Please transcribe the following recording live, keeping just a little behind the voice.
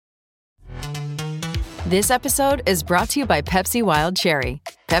This episode is brought to you by Pepsi Wild Cherry.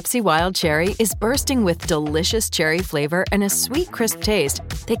 Pepsi Wild Cherry is bursting with delicious cherry flavor and a sweet, crisp taste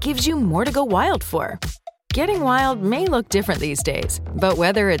that gives you more to go wild for. Getting wild may look different these days, but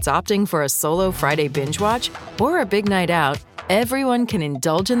whether it's opting for a solo Friday binge watch or a big night out, everyone can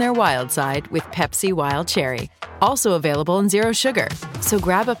indulge in their wild side with Pepsi Wild Cherry. Also available in Zero Sugar. So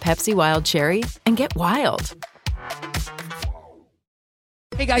grab a Pepsi Wild Cherry and get wild.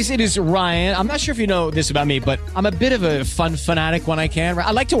 Hey guys, it is Ryan. I'm not sure if you know this about me, but I'm a bit of a fun fanatic when I can. I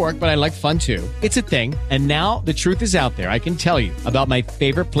like to work, but I like fun too. It's a thing. And now the truth is out there. I can tell you about my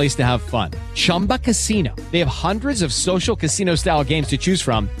favorite place to have fun. Chumba Casino. They have hundreds of social casino style games to choose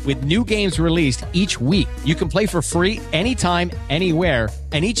from with new games released each week. You can play for free anytime, anywhere.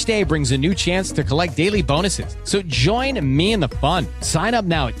 And each day brings a new chance to collect daily bonuses. So join me in the fun. Sign up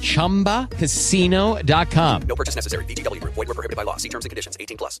now at ChumbaCasino.com. No purchase necessary. VGW Group. Void where prohibited by law. See terms and conditions.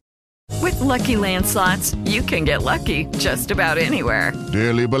 18+. With Lucky Land Slots, you can get lucky just about anywhere.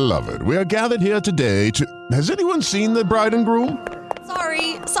 Dearly beloved, we are gathered here today to... Has anyone seen the bride and groom?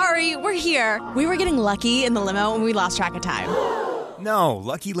 Sorry, we're here. We were getting lucky in the limo and we lost track of time. No,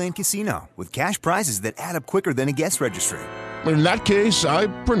 Lucky Land Casino. With cash prizes that add up quicker than a guest registry. In that case, I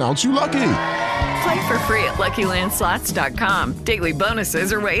pronounce you lucky. Play for free at LuckyLandSlots.com. Daily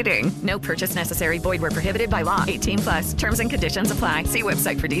bonuses are waiting. No purchase necessary. Void where prohibited by law. 18+. Terms and conditions apply. See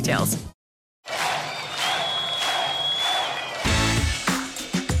website for details.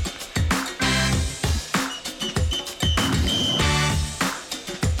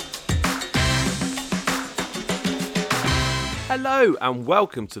 Hello and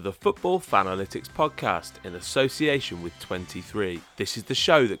welcome to the Football Fanalytics podcast in association with 23. This is the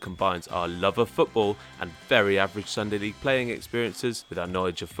show that combines our love of football and very average Sunday League playing experiences with our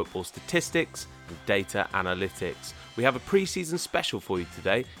knowledge of football statistics and data analytics. We have a pre-season special for you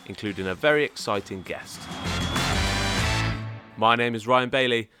today, including a very exciting guest. My name is Ryan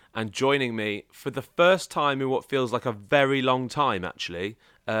Bailey, and joining me for the first time in what feels like a very long time actually,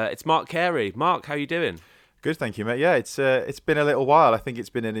 it's Mark Carey. Mark, how are you doing? Good, thank you, mate. Yeah, it's been a little while. I think it's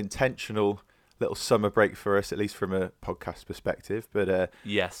been an intentional little summer break for us, at least from a podcast perspective. But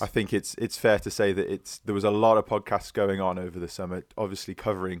yes, I think it's fair to say that there was a lot of podcasts going on over the summer, obviously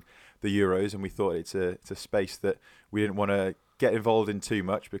covering the Euros, and we thought it's a space that we didn't want to get involved in too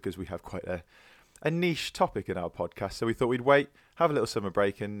much because we have quite a niche topic in our podcast. So we thought we'd wait, have a little summer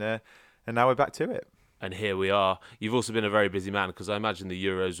break, and now we're back to it. And here we are. You've also been a very busy man because I imagine the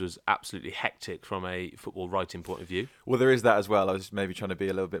Euros was absolutely hectic from a football writing point of view. Well, there is that as well. I was maybe trying to be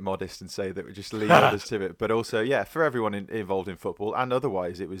a little bit modest and say that we just leave others to it. But also, yeah, for everyone involved in football and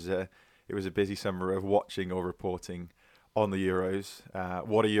otherwise, it was a busy summer of watching or reporting on the Euros.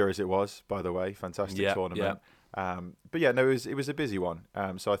 What a Euros it was, by the way. Fantastic tournament. Yeah. But yeah, no, it was a busy one.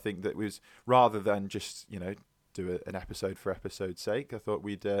 So I think that it was, rather than just, do an episode for episode's sake, I thought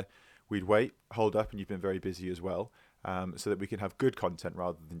we'd wait, hold up, and you've been very busy as well, so that we can have good content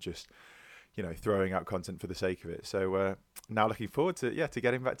rather than just, throwing out content for the sake of it. So now looking forward to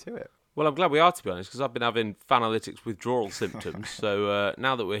getting back to it. Well, I'm glad we are, to be honest, because I've been having Fanalytics withdrawal symptoms. So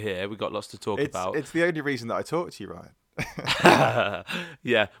now that we're here, we've got lots to talk about. It's the only reason that I talk to you, Ryan.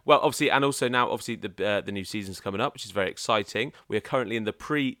 Yeah, well, obviously, and also now, obviously, the new season's coming up, which is very exciting. We are currently in the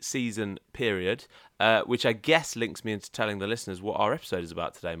pre-season period, which I guess links me into telling the listeners what our episode is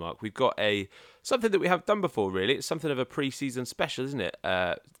about today, Mark. We've got something that we haven't done before, really. It's something of a pre-season special, isn't it,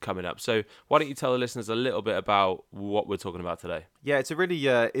 coming up? So why don't you tell the listeners a little bit about what we're talking about today? Yeah, it's a really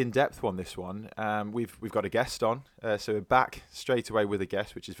in-depth one, this one. We've got a guest on, so we're back straight away with a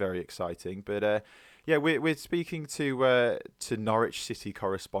guest, which is very exciting. But yeah, we're speaking to Norwich City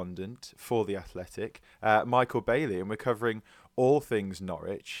correspondent for The Athletic, Michael Bailey, and we're covering all things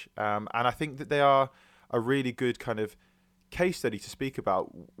Norwich. And I think that they are a really good kind of case study to speak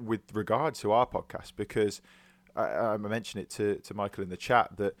about with regard to our podcast, because I mentioned it to Michael in the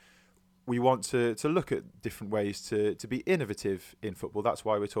chat that we want to look at different ways to be innovative in football. That's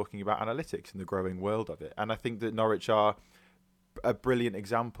why we're talking about analytics and the growing world of it. And I think that Norwich are a brilliant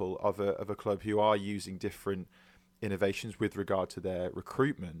example of a club who are using different innovations with regard to their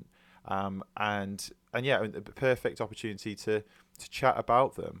recruitment, and yeah, a perfect opportunity to chat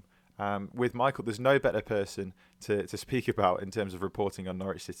about them with Michael. There's no better person to speak about in terms of reporting on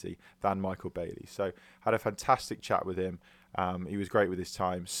Norwich City than Michael Bailey. So had a fantastic chat with him. He was great with his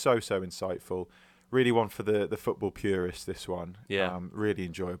time, so insightful. Really one for the football purists, this one. Yeah. Really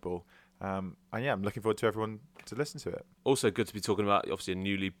enjoyable. And yeah, I'm looking forward to everyone to listen to it. Also good to be talking about, obviously, a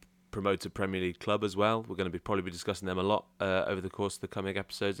newly promoted Premier League club as well. We're going to probably be discussing them a lot over the course of the coming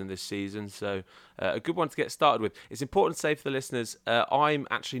episodes in this season. So a good one to get started with. It's important to say for the listeners, I'm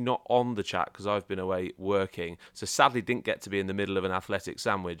actually not on the chat because I've been away working. So sadly didn't get to be in the middle of an athletic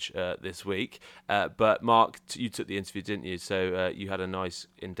sandwich this week. But Mark, you took the interview, didn't you? So you had a nice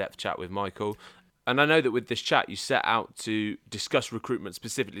in-depth chat with Michael. And I know that with this chat, you set out to discuss recruitment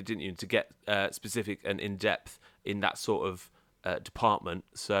specifically, didn't you? And to get specific and in-depth in that sort of department.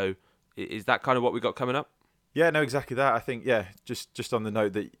 So is that kind of what we got coming up? Yeah, no, exactly that. I think, just on the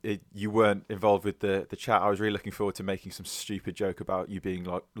note that you weren't involved with the chat, I was really looking forward to making some stupid joke about you being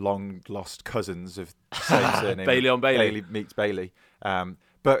like long-lost cousins of the same surname. Bailey on Bailey. Bailey meets Bailey.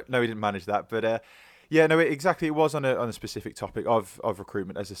 But no, we didn't manage that. But yeah, no, exactly. It was on a specific topic of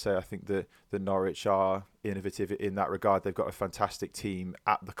recruitment. As I say, I think the Norwich are innovative in that regard. They've got a fantastic team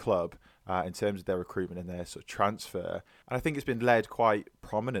at the club in terms of their recruitment and their sort of transfer. And I think it's been led quite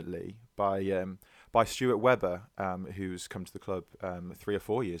prominently by Stuart Webber, who's come to the club 3 or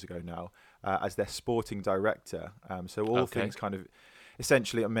 4 years ago now as their sporting director. So all things kind of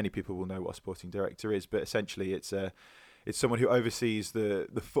essentially, and many people will know what a sporting director is, but essentially it's someone who oversees the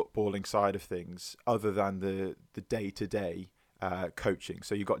footballing side of things other than the day-to-day coaching.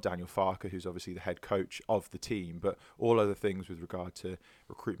 So you've got Daniel Farker, who's obviously the head coach of the team, but all other things with regard to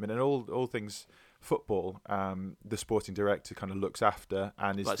recruitment and all things football, the sporting director kind of looks after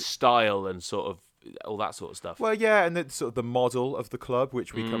and is... Like style and sort of all that sort of stuff. Well, yeah, and it's sort of the model of the club,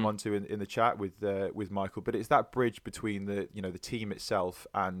 which we come onto in the chat with Michael. But it's that bridge between the team itself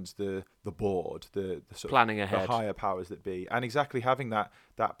and the board, the sort planning of ahead, the higher powers that be, and exactly having that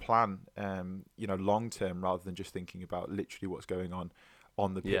plan, long term rather than just thinking about literally what's going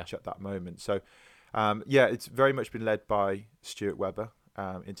on the pitch at that moment. So, it's very much been led by Stuart Webber.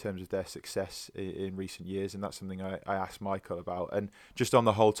 In terms of their success in recent years, and that's something I asked Michael about. And just on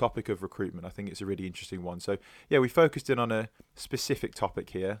the whole topic of recruitment, I think it's a really interesting one. So yeah, we focused in on a specific topic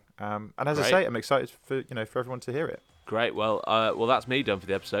here, and as I say, I'm excited for everyone to hear it. Great. Well, that's me done for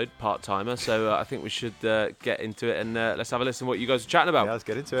the episode, part timer. So I think we should get into it, and let's have a listen to what you guys are chatting about. Yeah, let's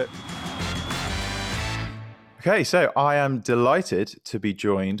get into it. Okay, so I am delighted to be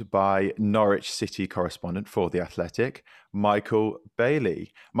joined by Norwich City correspondent for The Athletic, Michael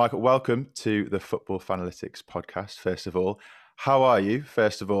Bailey. Michael, welcome to the Football Fanalytics podcast, first of all. How are you,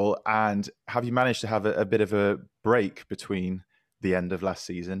 first of all, and have you managed to have a bit of a break between the end of last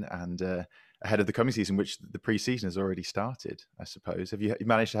season and ahead of the coming season, which the pre-season has already started, I suppose? Have you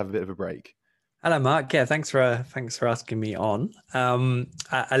managed to have a bit of a break? Hello, Mark. Yeah, thanks for asking me on.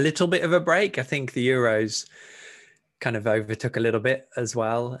 A little bit of a break. I think the Euros kind of overtook a little bit as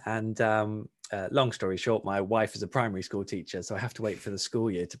well. And long story short, my wife is a primary school teacher, so I have to wait for the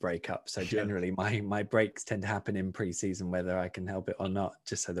school year to break up. So generally, my breaks tend to happen in pre-season, whether I can help it or not,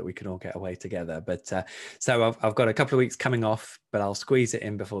 just so that we can all get away together. But so I've got a couple of weeks coming off, but I'll squeeze it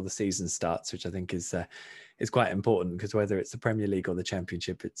in before the season starts, which I think is quite important, because whether it's the Premier League or the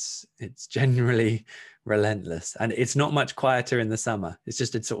Championship, it's generally relentless, and it's not much quieter in the summer. It's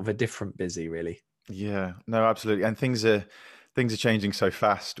just a sort of a different busy, really. Yeah, no, absolutely, and things are changing so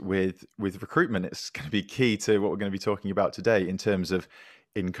fast with recruitment. It's going to be key to what we're going to be talking about today in terms of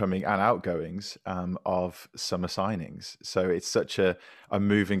incoming and outgoings of summer signings. So it's such a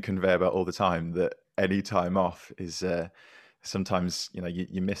moving conveyor belt all the time that any time off is. Sometimes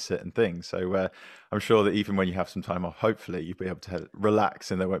you miss certain things, so I'm sure that even when you have some time off, hopefully you'll be able to relax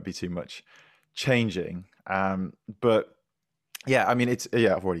and there won't be too much changing. But yeah, I mean,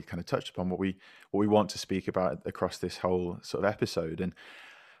 I've already kind of touched upon what we want to speak about across this whole sort of episode, and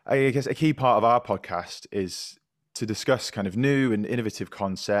I guess a key part of our podcast is to discuss kind of new and innovative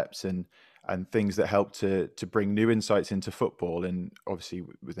concepts and things that help to bring new insights into football. And obviously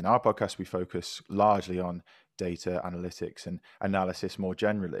within our podcast, we focus largely on data analytics and analysis more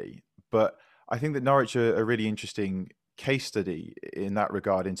generally. But I think that Norwich are a really interesting case study in that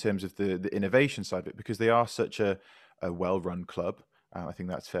regard in terms of the innovation side of it, because they are such a well-run club. I think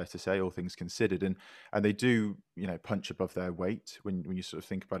that's fair to say, all things considered. And they do, punch above their weight when you sort of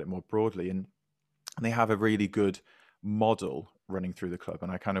think about it more broadly. And they have a really good model running through the club.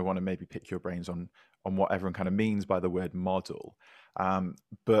 And I kind of want to maybe pick your brains on what everyone kind of means by the word model.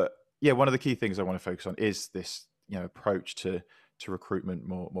 But yeah, one of the key things I want to focus on is this, approach to recruitment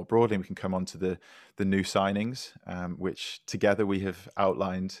more broadly. And we can come on to the new signings, which together we have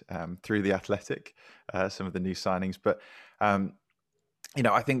outlined through The Athletic, some of the new signings. But,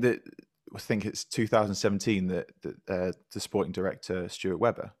 I think it's 2017 that the sporting director, Stuart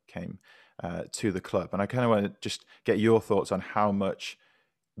Webber, came to the club. And I kind of want to just get your thoughts on how much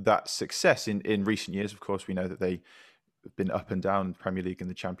that success in recent years, of course, we know that they been up and down in the Premier League and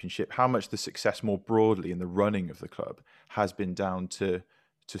the Championship, how much the success more broadly in the running of the club has been down to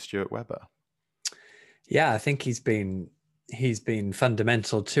Stuart Webber? Yeah, I think he's been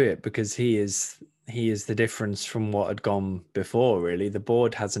fundamental to it, because he is the difference from what had gone before. Really, the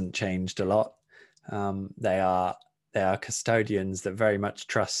board hasn't changed a lot. They are custodians that very much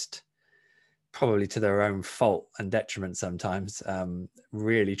trust, probably to their own fault and detriment sometimes,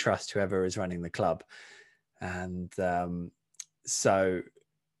 really trust whoever is running the club. And so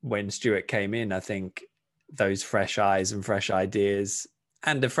when Stuart came in, I think those fresh eyes and fresh ideas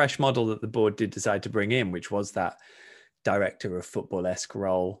and a fresh model that the board did decide to bring in, which was that director of football-esque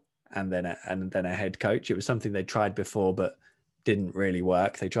role and then a head coach. It was something they tried before, but didn't really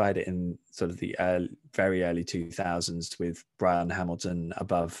work. They tried it in sort of the very early 2000s with Brian Hamilton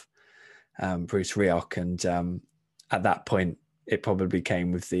above Bruce Rioch. And at that point, it probably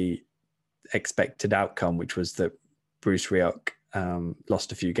came with the expected outcome, which was that Bruce Rioch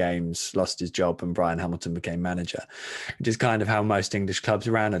lost a few games, lost his job, and Brian Hamilton became manager, which is kind of how most English clubs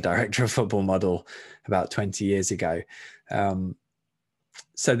ran a director of football model about 20 years ago.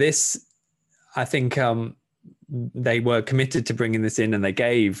 So this, I think they were committed to bringing this in, and they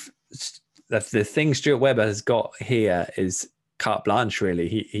gave the thing Stuart Webber has got here is carte blanche, really.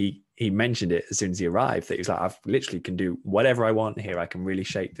 He mentioned it as soon as he arrived, that he was like, I literally can do whatever I want here. I can really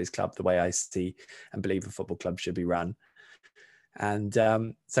shape this club the way I see and believe a football club should be run. And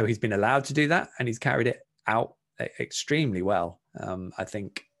so he's been allowed to do that, and he's carried it out extremely well. I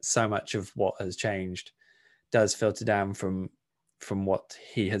think so much of what has changed does filter down from what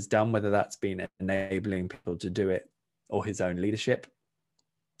he has done, whether that's been enabling people to do it or his own leadership.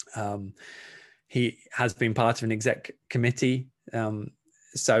 He has been part of an exec committee,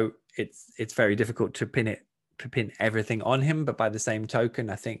 so it's very difficult to pin everything on him. But by the same token,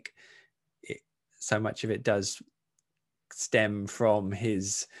 I think so much of it does stem from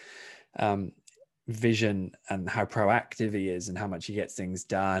his vision and how proactive he is and how much he gets things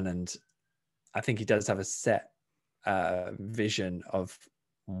done. And I think he does have a set vision of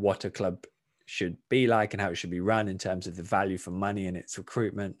what a club should be like and how it should be run in terms of the value for money and its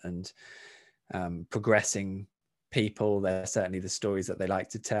recruitment and progressing people. They're certainly the stories that they like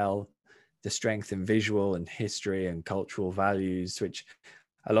to tell, the strength in visual and history and cultural values, which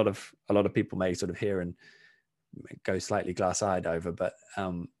a lot of people may sort of hear and go slightly glass-eyed over. But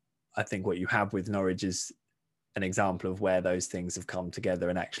I think what you have with Norwich is an example of where those things have come together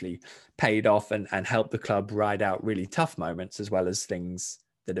and actually paid off and helped the club ride out really tough moments, as well as things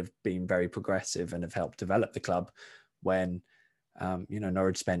that have been very progressive and have helped develop the club when,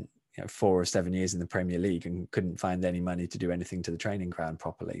 Norwich spent 4 or 7 years in the Premier League and couldn't find any money to do anything to the training ground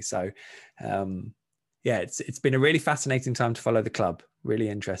properly. So, it's been a really fascinating time to follow the club. Really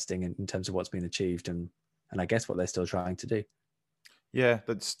interesting in terms of what's been achieved and I guess what they're still trying to do. Yeah,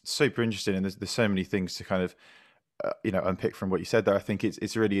 that's super interesting, and there's so many things to kind of unpick from what you said there. I think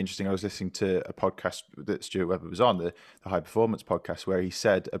it's really interesting. I was listening to a podcast that Stuart Webber was on, the High Performance podcast, where he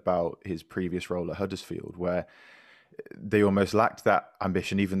said about his previous role at Huddersfield, where they almost lacked that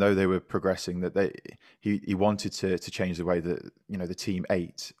ambition, even though they were progressing. That he wanted to change the way that the team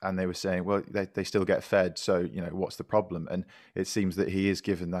ate, and they were saying, well, they still get fed, so what's the problem? And it seems that he is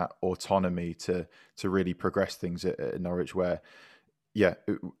given that autonomy to really progress things at Norwich, where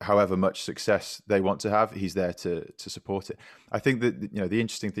however much success they want to have, he's there to support it. I think that the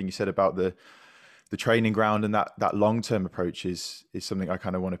interesting thing you said about the training ground and that long-term approach is something I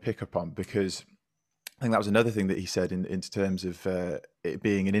kind of want to pick up on, because I think that was another thing that he said in terms of it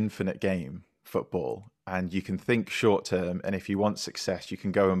being an infinite game, football, and you can think short-term, and if you want success, you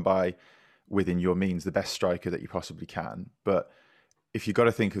can go and buy within your means the best striker that you possibly can. But if you've got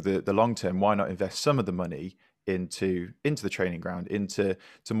to think of the long-term, why not invest some of the money into the training ground, into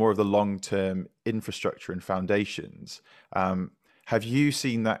more of the long-term infrastructure and foundations? Have you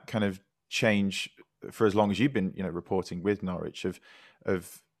seen that kind of change for as long as you've been reporting with Norwich,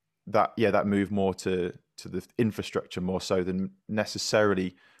 of that move more to the infrastructure more so than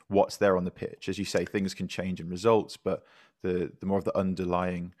necessarily what's there on the pitch? As you say, things can change in results, but the more of the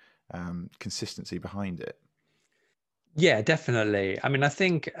underlying consistency behind it. Yeah, definitely. I mean, I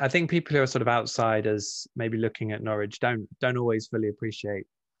think people who are sort of outsiders, maybe looking at Norwich, don't always fully appreciate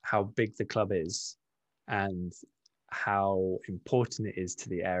how big the club is and how important it is to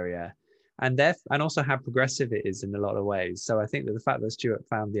the area, and also how progressive it is in a lot of ways. So I think that the fact that Stuart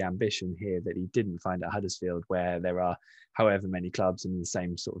found the ambition here that he didn't find at Huddersfield, where there are however many clubs in the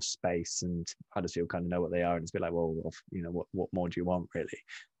same sort of space, and Huddersfield kind of know what they are, and it's a bit like, well, what more do you want, really?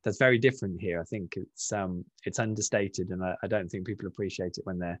 That's very different here. I think it's understated, and I don't think people appreciate it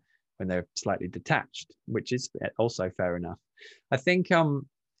when when they're slightly detached, which is also fair enough. I think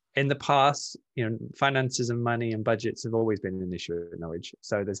in the past, finances and money and budgets have always been an issue at Norwich,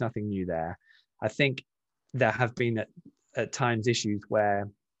 so there's nothing new there. I think there have been at times issues where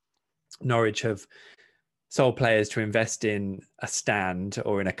Norwich have sold players to invest in a stand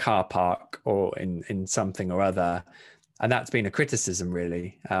or in a car park or in something or other. And that's been a criticism,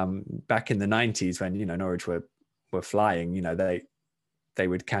 really. Back in the 90s when, Norwich were flying, they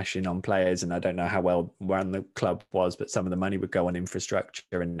would cash in on players, and I don't know how well run the club was, but some of the money would go on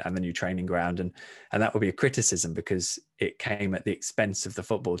infrastructure and the new training ground. And that would be a criticism because it came at the expense of the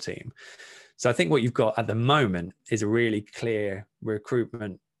football team. So I think what you've got at the moment is a really clear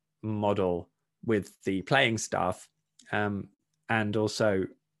recruitment model with the playing staff. And also,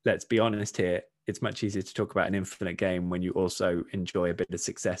 let's be honest here, it's much easier to talk about an infinite game when you also enjoy a bit of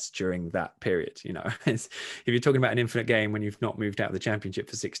success during that period. If you're talking about an infinite game when you've not moved out of the Championship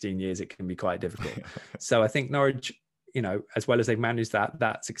for 16 years, it can be quite difficult. So I think Norwich, as well as they've managed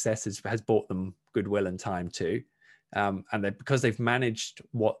that success has brought them goodwill and time too. And because they've managed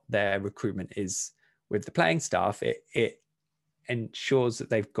what their recruitment is with the playing staff, it ensures that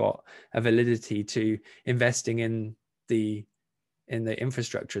they've got a validity to investing in the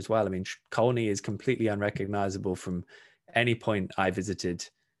infrastructure as well. I mean, Colney is completely unrecognizable from any point I visited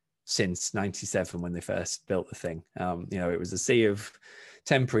since 97 when they first built the thing. It was a sea of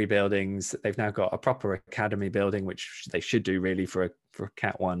temporary buildings. They've now got a proper academy building, which they should do really for a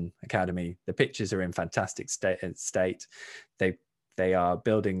Cat 1 academy. The pitches are in fantastic state. They are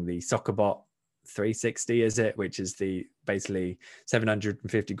building the Soccerbot 360, is it, which is the basically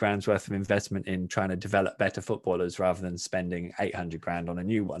 750 grand's worth of investment in trying to develop better footballers rather than spending 800 grand on a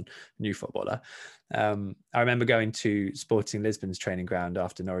new footballer. I remember going to Sporting Lisbon's training ground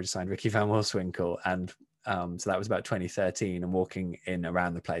after Norwich signed Ricky van Wolfswinkel, and so that was about 2013, and walking in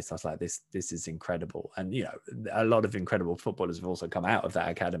around the place, I was like, this is incredible. And a lot of incredible footballers have also come out of that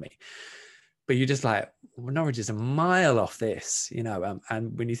academy. But you're just like, well, Norwich is a mile off this,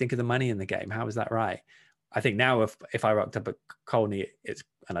 and when you think of the money in the game, how is that right? I think now if I rocked up at Colney,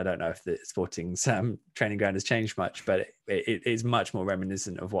 and I don't know if the Sporting's training ground has changed much, but it is much more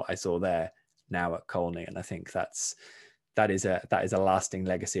reminiscent of what I saw there now at Colney. And I think that is a lasting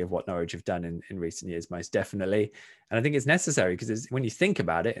legacy of what Norwich have done in recent years, most definitely. And I think it's necessary because when you think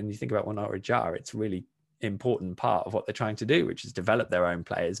about it and you think about what Norwich are, it's really important part of what they're trying to do, which is develop their own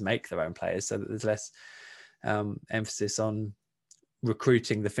players, make their own players, so that there's less emphasis on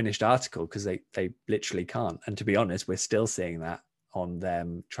recruiting the finished article, because they literally can't. And to be honest, we're still seeing that on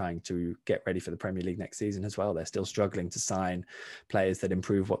them trying to get ready for the Premier League next season as well. They're still struggling to sign players that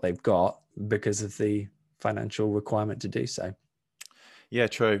improve what they've got because of the financial requirement to do so. Yeah,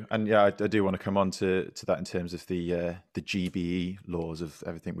 true. And yeah, I do want to come on to that in terms of the GBE laws of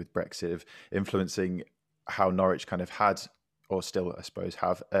everything with Brexit, of influencing how Norwich kind of had, or still, I suppose,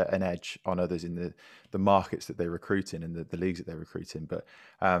 have an edge on others in the markets that they recruit in and the leagues that they recruit in. But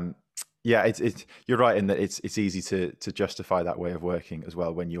yeah, you're right in that it's easy to justify that way of working as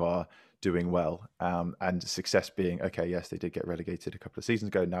well when you are doing well, and success being, okay, yes, they did get relegated a couple of seasons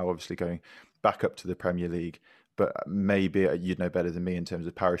ago, now obviously going back up to the Premier League. But maybe you'd know better than me in terms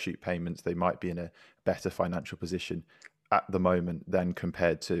of parachute payments, they might be in a better financial position at the moment than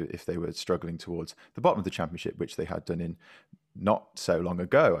compared to if they were struggling towards the bottom of the Championship, which they had done in not so long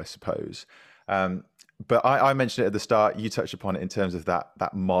ago, I suppose. But I mentioned it at the start, you touched upon it in terms of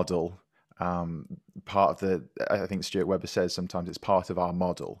that model. Part of I think Stuart Webber says sometimes it's part of our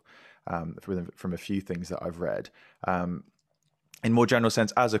model, from a few things that I've read. In more general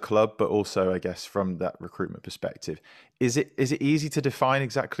sense as a club, but also I guess from that recruitment perspective, is it easy to define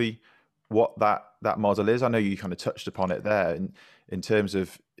exactly what that model is? I know you kind of touched upon it there in terms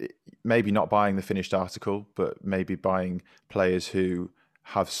of maybe not buying the finished article, but maybe buying players who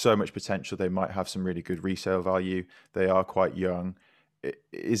have so much potential. They might have some really good resale value. They are quite young.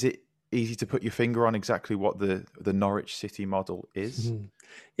 Is it easy to put your finger on exactly what the Norwich City model is? Mm-hmm.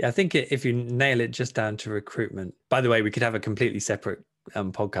 Yeah, I think if you nail it just down to recruitment. By the way, we could have a completely separate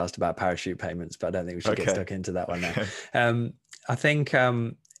podcast about parachute payments, but I don't think we should get stuck into that one now. I think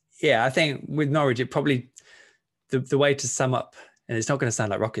with Norwich, it probably the way to sum up, and it's not going to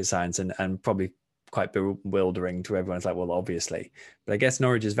sound like rocket science and probably quite bewildering to everyone. It's like, well, obviously, but I guess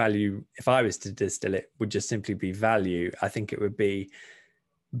Norwich's value, if I was to distill it, would just simply be value. I think it would be,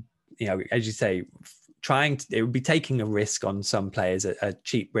 as you say, it would be taking a risk on some players, a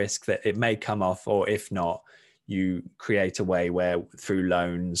cheap risk that it may come off, or if not, you create a way where through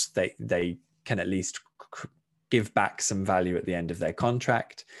loans they can at least give back some value at the end of their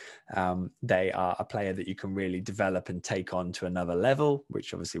contract. They are a player that you can really develop and take on to another level,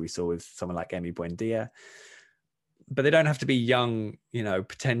 which obviously we saw with someone like Emi Buendia. But they don't have to be young,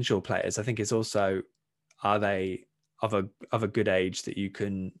 potential players. I think it's also, are they of a good age that you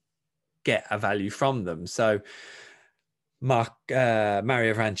can get a value from them? So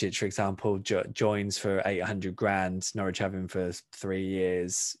Mario Vrancic, for example, joins for 800 grand. Norwich have him for 3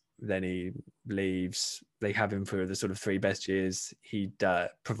 years. Then he leaves. They have him for the sort of 3 best years. He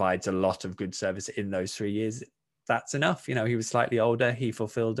provides a lot of good service in those 3 years. That's enough. He was slightly older. He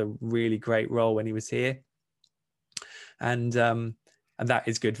fulfilled a really great role when he was here. And that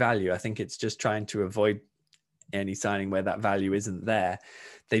is good value. I think it's just trying to avoid any signing where that value isn't there.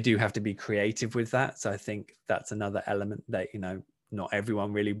 They do have to be creative with that. So I think that's another element that, not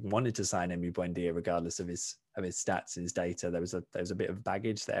everyone really wanted to sign Emi Buendia, regardless of his stats, his data. There was a bit of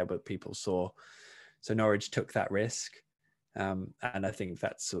baggage there, but people saw. So Norwich took that risk. And I think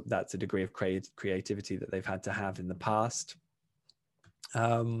that's a degree of creativity that they've had to have in the past.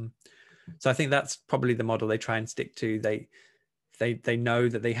 So I think that's probably the model they try and stick to. They know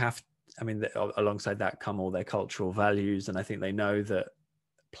that they have, alongside that come all their cultural values. And I think they know that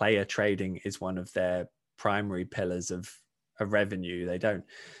player trading is one of their primary pillars of revenue. They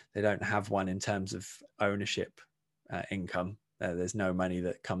don't have one in terms of ownership income. There's no money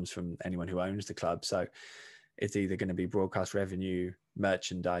that comes from anyone who owns the club. So it's either going to be broadcast revenue,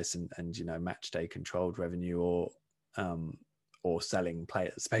 merchandise, and match day controlled revenue, or selling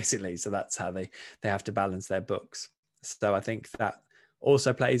players, basically. So that's how they have to balance their books. So I think that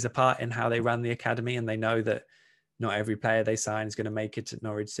also plays a part in how they run the academy, and they know that not every player they sign is going to make it at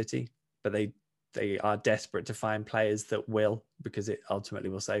Norwich City, but they are desperate to find players that will, because it ultimately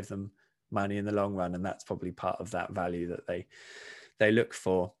will save them money in the long run. And that's probably part of that value that they look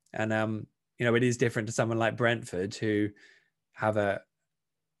for. And, it is different to someone like Brentford, who have a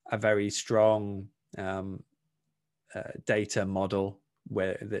very strong data model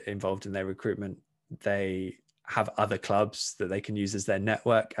where they're involved in their recruitment. They have other clubs that they can use as their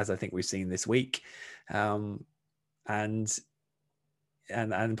network, as I think we've seen this week. And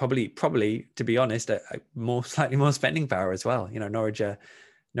probably, to be honest, slightly more spending power as well. Norwich are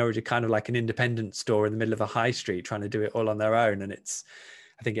kind of like an independent store in the middle of a high street, trying to do it all on their own. And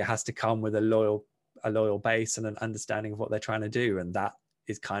I think it has to come with a loyal base and an understanding of what they're trying to do. And that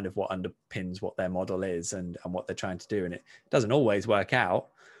is kind of what underpins what their model is and what they're trying to do. And it doesn't always work out.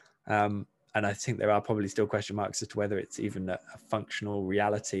 And I think there are probably still question marks as to whether it's even a functional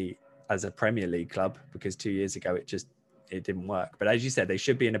reality as a Premier League club, because 2 years ago it didn't work. But as you said, they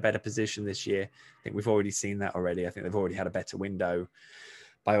should be in a better position this year. I think we've already seen that already. I think they've already had a better window,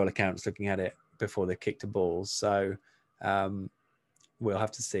 by all accounts, looking at it before they kicked a ball. So we'll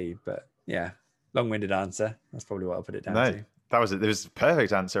have to see. But yeah, long-winded answer. That's probably what I'll put it down to. That was it. There was a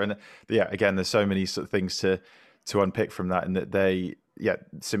perfect answer. And again, there's so many sort of things to unpick from that, and that they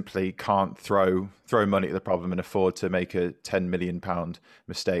simply can't throw money at the problem and afford to make a £10 million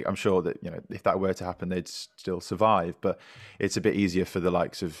mistake. I'm sure that if that were to happen, they'd still survive, but it's a bit easier for the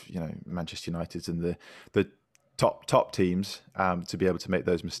likes of Manchester United and the top teams to be able to make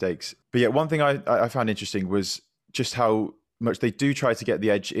those mistakes. But one thing I found interesting was just how much they do try to get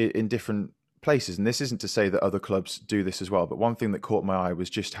the edge in different places. And this isn't to say that other clubs do this as well, but one thing that caught my eye was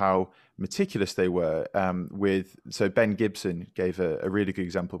just how meticulous they were so Ben Gibson gave a really good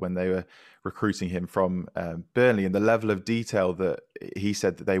example when they were recruiting him from Burnley, and the level of detail that he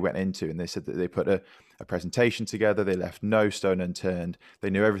said that they went into. And they said that they put a presentation together, they left no stone unturned,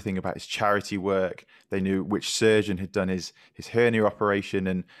 they knew everything about his charity work, they knew which surgeon had done his hernia operation.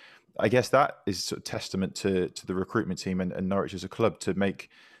 And I guess that is sort of testament to the recruitment team and Norwich as a club, to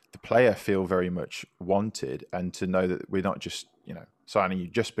make the player feel very much wanted, and to know that we're not just signing you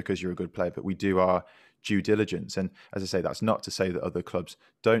just because you're a good player, but we do our due diligence. And as I say, that's not to say that other clubs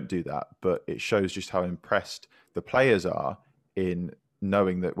don't do that, but it shows just how impressed the players are in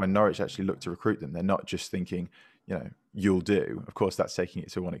knowing that when Norwich actually look to recruit them, they're not just thinking, you'll do. Of course, that's taking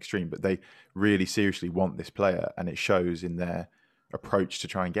it to one extreme, but they really seriously want this player, and it shows in their approach to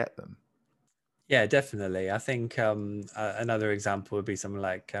try and get them. Yeah, definitely. I think another example would be someone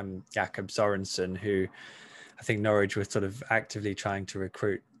like Jakob Sorensen, who I think Norwich was sort of actively trying to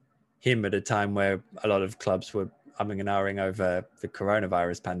recruit him at a time where a lot of clubs were umming and ahhing over the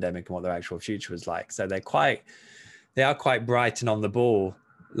coronavirus pandemic and what their actual future was like. So they are quite bright and on the ball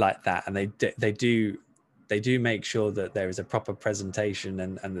like that, and they do make sure that there is a proper presentation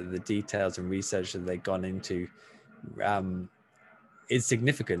and that the details and research that they've gone into is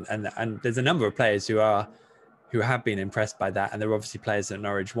significant. And there's a number of players who have been impressed by that, and they're obviously players that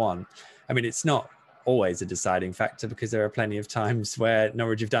Norwich want. I mean, it's not always a deciding factor, because there are plenty of times where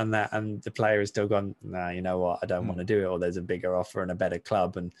Norwich have done that and the player has still gone, nah, you know what, I don't want to do it, or there's a bigger offer and a better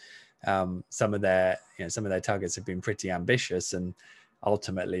club. And some of their targets have been pretty ambitious, and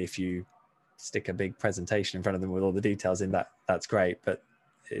ultimately if you stick a big presentation in front of them with all the details in, that's great, but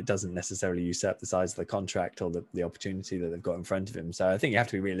it doesn't necessarily usurp the size of the contract or the opportunity that they've got in front of him. So I think you have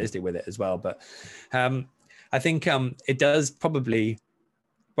to be realistic with it as well. But I think it does probably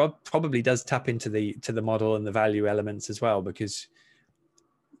does tap into the model and the value elements as well, because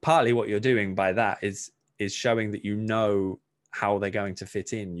partly what you're doing by that is showing that you know how they're going to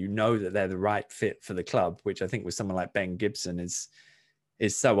fit in. You know that they're the right fit for the club, which I think with someone like Ben Gibson is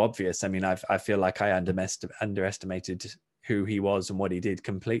so obvious. I mean, I feel like I underestimated who he was and what he did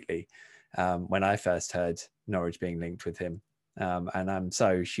completely when I first heard Norwich being linked with him. And I'm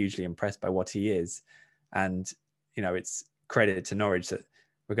so hugely impressed by what he is. And, you know, it's credit to Norwich that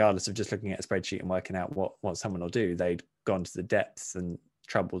regardless of just looking at a spreadsheet and working out what someone will do, they'd gone to the depths and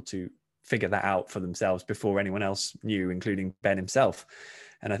trouble to figure that out for themselves before anyone else knew, including Ben himself.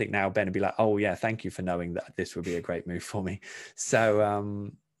 And I think now Ben would be like, oh yeah, thank you for knowing that this would be a great move for me.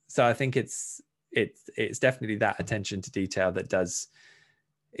 So I think it's definitely that attention to detail that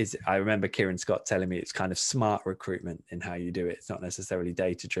I remember Kieran Scott telling me it's kind of smart recruitment in how you do it. It's not necessarily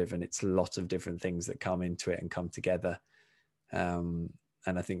data driven. It's a lot of different things that come into it and come together. And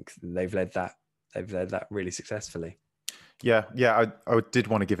I think they've led that really successfully. Yeah. I did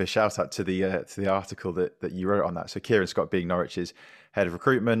want to give a shout out to the article that you wrote on that. So Kieran Scott being Norwich's head of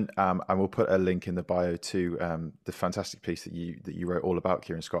recruitment, and we'll put a link in the bio to the fantastic piece that you wrote all about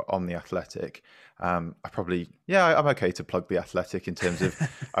Kieran Scott on The Athletic. I'm okay to plug The Athletic in terms of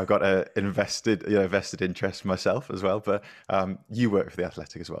I've got a vested interest myself as well, but you work for The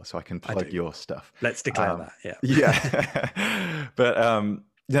Athletic as well, so I can plug your stuff. Let's declare that. Yeah. Yeah. But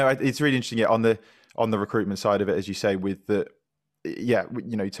it's really interesting. Yeah, on the recruitment side of it, as you say,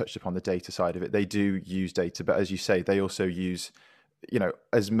 you touched upon the data side of it. They do use data, but as you say, they also use,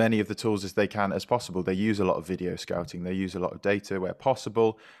 as many of the tools as they can as possible. They use a lot of video scouting. They use a lot of data where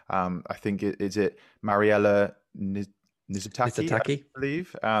possible. I think is it Mariella Nizataki, I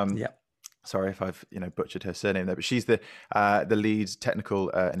believe. Yeah. Sorry if I've butchered her surname there, but she's the lead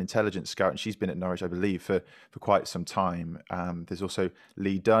technical and intelligence scout, and she's been at Norwich, I believe, for quite some time. There's also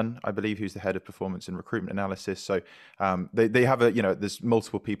Lee Dunn, I believe, who's the head of performance and recruitment analysis. So they have there's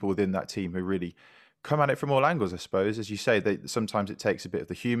multiple people within that team who really come at it from all angles, I suppose. As you say, sometimes it takes a bit of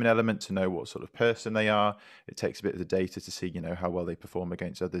the human element to know what sort of person they are. It takes a bit of the data to see how well they perform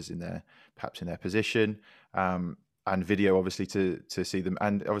against others perhaps in their position. And video, obviously, to see them,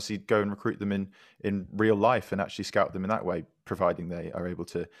 and obviously go and recruit them in real life and actually scout them in that way, providing they are able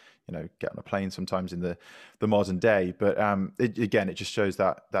to, get on a plane sometimes in the modern day. But it just shows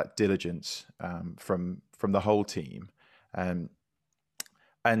that diligence from the whole team.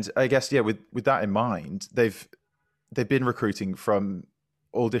 And I guess, with that in mind, they've been recruiting from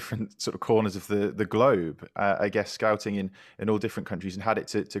all different sort of corners of the globe, I guess, scouting in all different countries, and had it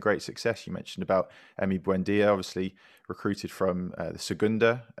to great success. You mentioned about Emi Buendia, obviously recruited from the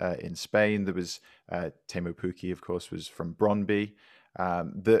Segunda in Spain. There was Teemu Pukki, of course, was from Brøndby.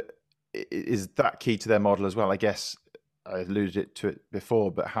 Is that key to their model as well? I guess I alluded to it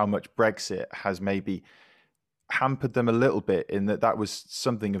before, but how much Brexit has maybe hampered them a little bit in that was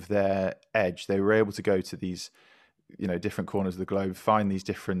something of their edge. They were able to go to these different corners of the globe, find these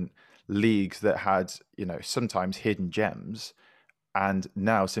different leagues that had, sometimes hidden gems. And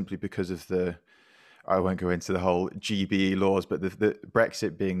now, simply because of I won't go into the whole GBE laws, but the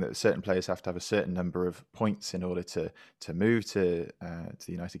Brexit being that certain players have to have a certain number of points in order to move to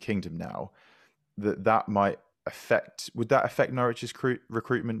the United Kingdom now, that might would that affect Norwich's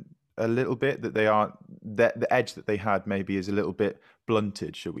recruitment a little bit, that the edge that they had maybe is a little bit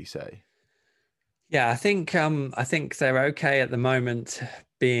blunted, shall we say? Yeah, I think they're okay at the moment,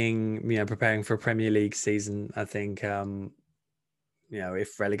 being preparing for a Premier League season. I think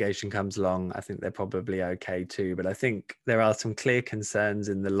if relegation comes along, I think they're probably okay too. But I think there are some clear concerns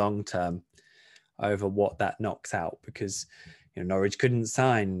in the long term over what that knocks out, because Norwich couldn't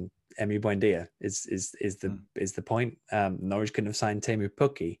sign Emi Buendia is the point. Norwich couldn't have signed Teemu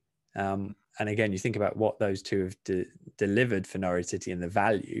Pukki. And again, you think about what those two have delivered for Norwich City and the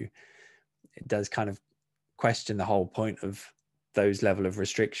value. It does kind of question the whole point of those level of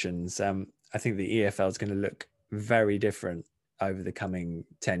restrictions. I think the EFL is going to look very different over the coming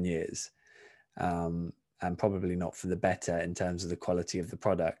 10 years, and probably not for the better in terms of the quality of the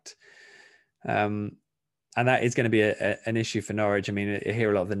product. And that is going to be an issue for Norwich. I mean, I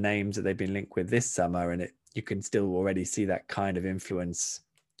hear a lot of the names that they've been linked with this summer, and you can still already see that kind of influence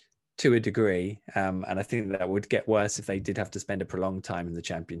to a degree. And I think that would get worse if they did have to spend a prolonged time in the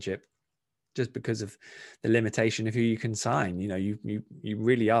Championship, just because of the limitation of who you can sign. You know, you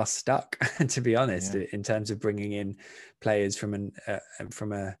really are stuck, to be honest, in terms of bringing in players from an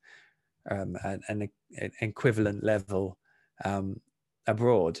equivalent level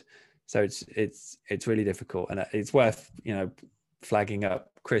abroad. So it's really difficult, and it's worth, you know, flagging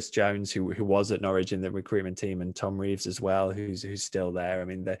up Chris Jones, who was at Norwich in the recruitment team, and Tom Reeves as well, who's still there. I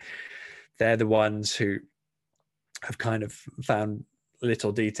mean, they're the ones who have kind of found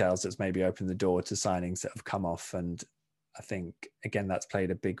little details that's maybe opened the door to signings that have come off. And I think, again, that's played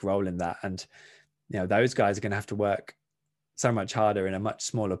a big role in that. And, you know, those guys are going to have to work so much harder in a much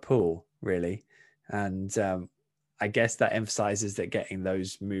smaller pool, really. And I guess that emphasizes that getting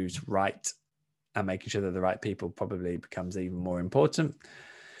those moves right and making sure they're the right people probably becomes even more important.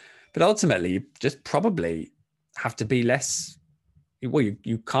 But ultimately, you just probably have to be less, well,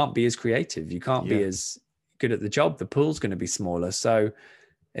 you can't be as creative. You can't be as good at the job. The pool's going to be smaller. So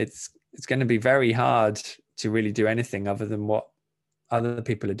it's going to be very hard to really do anything other than what other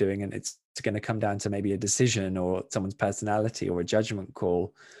people are doing. And it's going to come down to maybe a decision or someone's personality or a judgment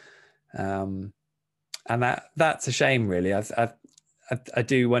call. And that's a shame, really. I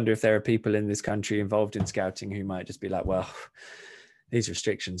do wonder if there are people in this country involved in scouting who might just be like, well, these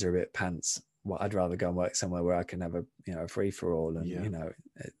restrictions are a bit pants. Well, I'd rather go and work somewhere where I can have a free for all, and you know,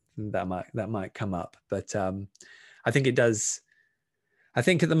 that might come up. But I think it does. I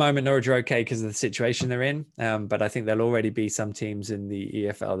think at the moment Norwich are okay because of the situation they're in. But I think there'll already be some teams in the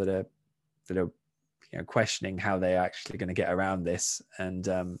EFL that are you know, questioning how they're actually going to get around this. And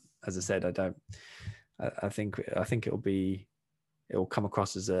as I said, I think it will come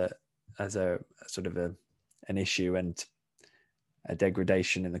across as a sort of an issue and a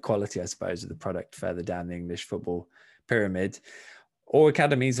degradation in the quality, I suppose, of the product further down the English football pyramid. Or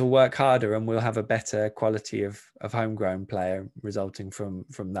academies will work harder and we'll have a better quality of homegrown player resulting from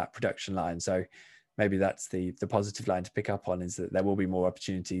that production line. So maybe that's the positive line to pick up on, is that there will be more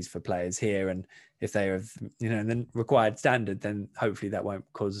opportunities for players here. And if they have, you know, the required standard, then hopefully that won't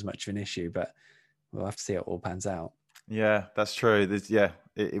cause as much of an issue. But we'll have to see how it all pans out. Yeah, that's true.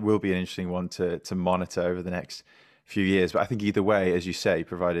 It will be an interesting one to monitor over the next few years. But I think either way, as you say,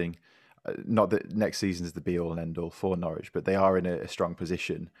 providing not that next season is the be all and end all for Norwich, but they are in a strong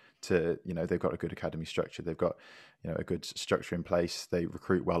position to, you know, they've got a good academy structure. They've got, you know, a good structure in place. They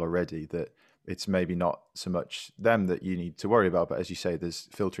recruit well already, that it's maybe not so much them that you need to worry about. But as you say, there's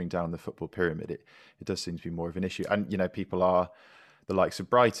filtering down the football pyramid. It does seem to be more of an issue. And, you know, people are, the likes of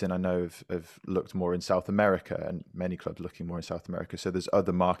Brighton, I know, have looked more in South America, and many clubs looking more in South America. So there's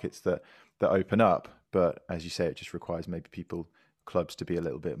other markets that open up. But as you say, it just requires maybe clubs to be a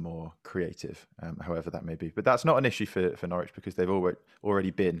little bit more creative, however that may be. But that's not an issue for Norwich, because they've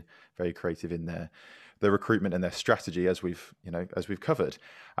already been very creative in their recruitment and their strategy, as we've covered.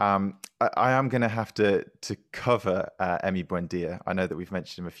 I am going to have to cover Emi Buendia. I know that we've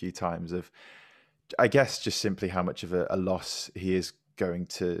mentioned him a few times, of, I guess, just simply how much of a loss he is going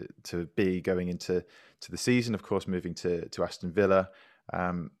to be going into the season. Of course, moving to Aston Villa,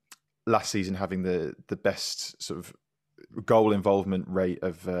 last season having the best sort of goal involvement rate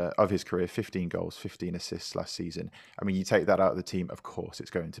of his career, 15 goals, 15 assists last season. I mean, you take that out of the team, of course, it's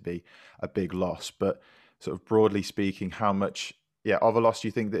going to be a big loss. But sort of broadly speaking, how much of a loss do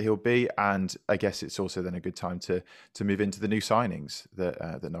you think that he'll be? And I guess it's also then a good time to move into the new signings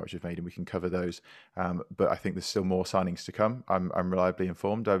that Norwich have made, and we can cover those. But I think there's still more signings to come. I'm reliably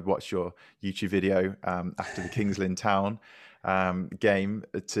informed. I watched your YouTube video after the Kings Lynn Town game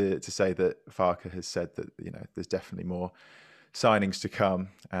to say that Farker has said that, you know, there's definitely more signings to come.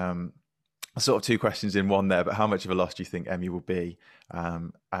 Sort of two questions in one there, but how much of a loss do you think Emi will be?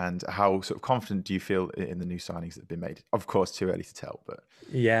 And how sort of confident do you feel in the new signings that have been made? Of course, too early to tell, but...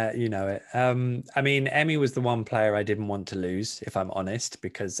 Yeah, you know it. I mean, Emi was the one player I didn't want to lose, if I'm honest,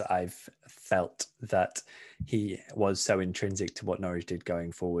 because I've felt that he was so intrinsic to what Norwich did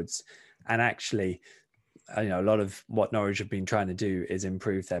going forwards. And actually, you know, a lot of what Norwich have been trying to do is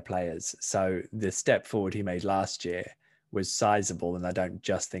improve their players. So the step forward he made last year was sizable, and I don't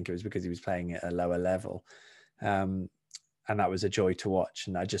just think it was because he was playing at a lower level. And that was a joy to watch.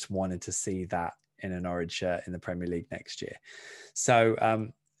 And I just wanted to see that in a Norwich shirt in the Premier League next year. So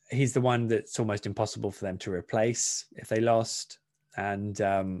he's the one that's almost impossible for them to replace if they lost. And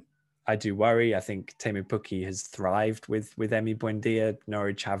I do worry. I think Teemu Pukki has thrived with Emi Buendia.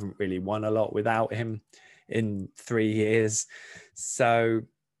 Norwich haven't really won a lot without him in 3 years. So,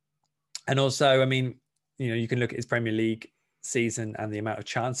 and also, I mean, you know, you can look at his Premier League season and the amount of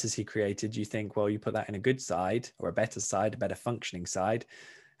chances he created. You think, well, you put that in a good side or a better side, a better functioning side,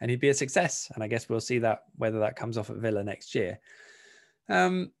 and he'd be a success. And I guess we'll see that whether that comes off at Villa next year.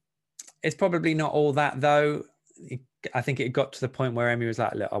 It's probably not all that though. I think it got to the point where Emi was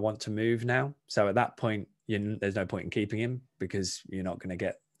like, look, I want to move now. So at that point, there's no point in keeping him because you're not going to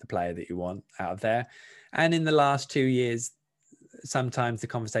get the player that you want out of there. And in the last 2 years, sometimes the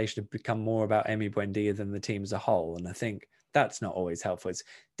conversation had become more about Emi Buendia than the team as a whole. And I think that's not always helpful. It's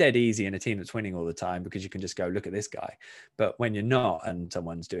dead easy in a team that's winning all the time because you can just go, look at this guy. But when you're not and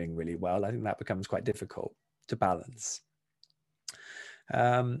someone's doing really well, I think that becomes quite difficult to balance.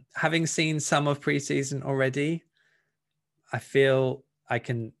 Having seen some of preseason already, I feel I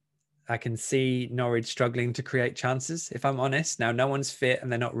can see Norwich struggling to create chances, if I'm honest. Now, no one's fit and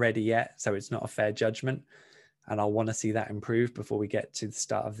they're not ready yet, so it's not a fair judgment. And I'll want to see that improve before we get to the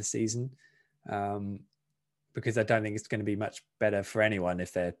start of the season, because I don't think it's going to be much better for anyone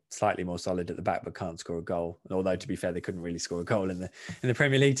if they're slightly more solid at the back but can't score a goal. Although, to be fair, they couldn't really score a goal in the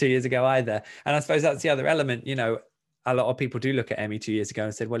Premier League 2 years ago either. And I suppose that's the other element. A lot of people do look at Emi 2 years ago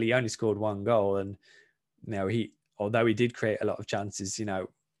and said, well, he only scored 1 goal. And, although he did create a lot of chances,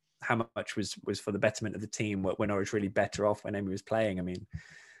 how much was for the betterment of the team? Were Norwich really better off when Emi was playing? I mean,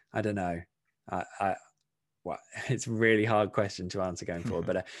 I don't know. It's a really hard question to answer going forward,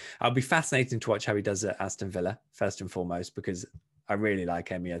 but I'll be fascinating to watch how he does at Aston Villa, first and foremost, because I really like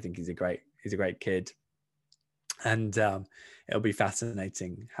Emi. I think he's a great kid. And it'll be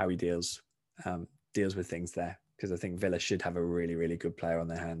fascinating how he deals with things there, because I think Villa should have a really, really good player on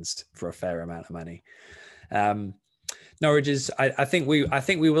their hands for a fair amount of money. Norwich is, I think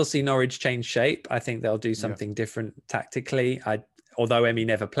we will see Norwich change shape. I think they'll do something different tactically. Although Emi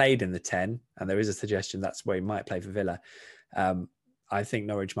never played in the 10, and there is a suggestion that's where he might play for Villa, I think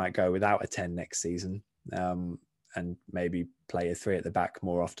Norwich might go without a 10 next season, and maybe play a 3 at the back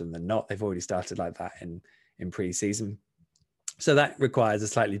more often than not. They've already started like that in pre-season. So that requires a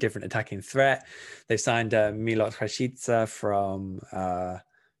slightly different attacking threat. They've signed Milot Rashica from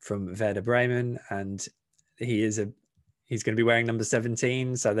Werder Bremen, and he's going to be wearing number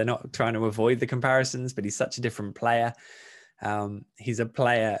 17. So they're not trying to avoid the comparisons, but he's such a different player. He's a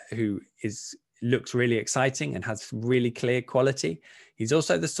player who looks really exciting and has really clear quality. He's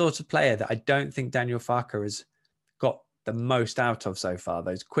also the sort of player that I don't think Daniel Farke has got the most out of so far.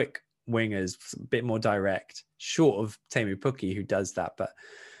 Those quick wingers, a bit more direct, short of Teemu Pukki, who does that, but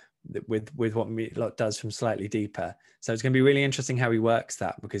with what Milot does from slightly deeper. So it's going to be really interesting how he works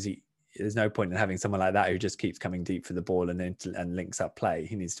that, because there's no point in having someone like that who just keeps coming deep for the ball and links up play.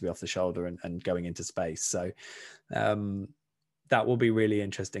 He needs to be off the shoulder and going into space. So that will be really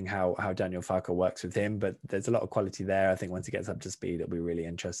interesting how Daniel Farke works with him. But there's a lot of quality there. I think once he gets up to speed, it'll be really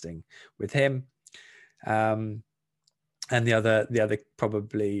interesting with him. And the other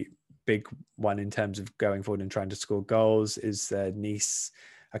probably big one in terms of going forward and trying to score goals is Nice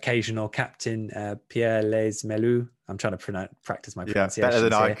occasional captain Pierre Lees-Melou. I'm trying to practice my pronunciation. Better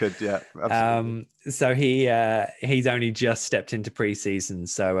than I could. Yeah, absolutely. So he's only just stepped into pre-season.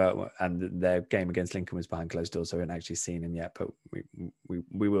 So and their game against Lincoln was behind closed doors, so we haven't actually seen him yet. But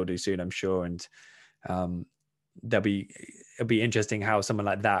we will do soon, I'm sure. And it'll be interesting how someone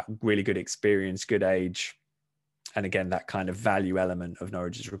like that, really good experience, good age, and again that kind of value element of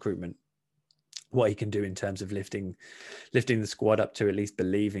Norwich's recruitment, what he can do in terms of lifting the squad up to at least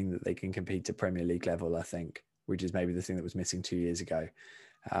believing that they can compete at Premier League level, I think, which is maybe the thing that was missing 2 years ago.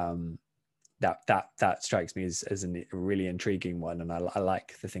 That strikes me as a really intriguing one, and I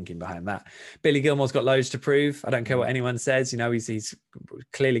like the thinking behind that. Billy Gilmore's got loads to prove. I don't care what anyone says. He's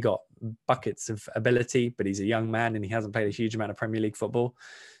clearly got buckets of ability, but he's a young man and he hasn't played a huge amount of Premier League football.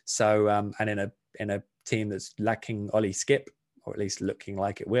 So and in a team that's lacking Ollie Skip, or at least looking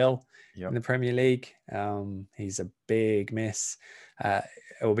like it will in the Premier League. He's a big miss. It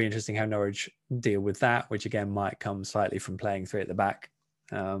will be interesting how Norwich deal with that, which again might come slightly from playing 3 at the back.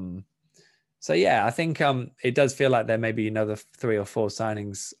 So yeah, I think it does feel like there may be another 3 or 4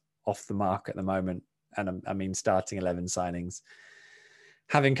 signings off the mark at the moment. And I mean, starting 11 signings.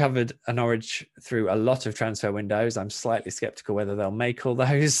 Having covered Norwich through a lot of transfer windows, I'm slightly skeptical whether they'll make all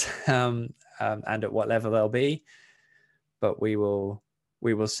those and at what level they'll be. But we will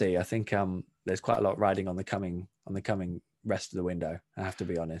see. I think there's quite a lot riding on the coming rest of the window, I have to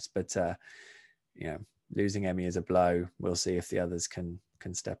be honest. But losing Emi is a blow. We'll see if the others can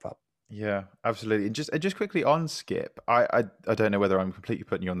step up. Yeah, absolutely. And just quickly on Skip, I don't know whether I'm completely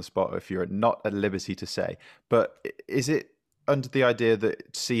putting you on the spot or if you're not at liberty to say, but is it under the idea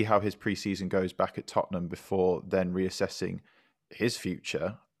that see how his pre-season goes back at Tottenham before then reassessing his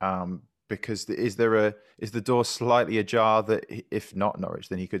future? Because is the door slightly ajar that if not Norwich,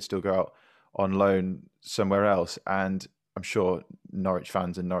 then he could still go out on loan somewhere else? And I'm sure Norwich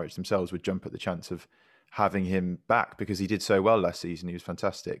fans and Norwich themselves would jump at the chance of having him back because he did so well last season. He was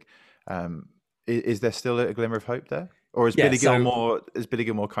fantastic. Is there still a glimmer of hope there, or is Billy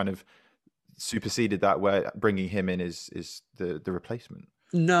Gilmore kind of superseded that, where bringing him in is the replacement?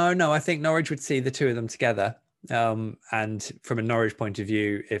 No, I think Norwich would see the two of them together. And from a Norwich point of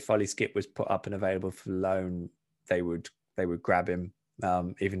view, if Ollie Skip was put up and available for loan, they would grab him,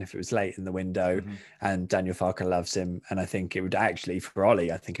 even if it was late in the window. Mm-hmm. And Daniel Farke loves him, and I think it would actually, for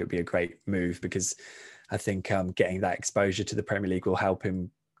Ollie, I think it would be a great move, because I think getting that exposure to the Premier League will help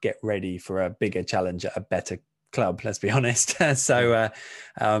him get ready for a bigger challenge at a better club. Let's be honest. So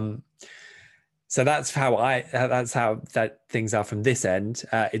that's how that things are from this end.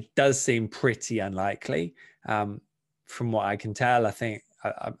 It does seem pretty unlikely. From what I can tell, I think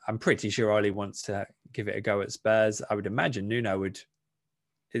I'm pretty sure Ollie wants to give it a go at Spurs. I would imagine Nuno would.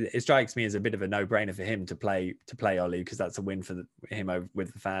 It strikes me as a bit of a no-brainer for him to play Ollie, because that's a win for him over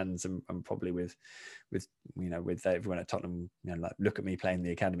with the fans, and probably with everyone at Tottenham. Like, look at me playing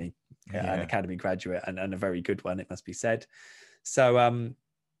the academy, an academy graduate, and a very good one, it must be said. So a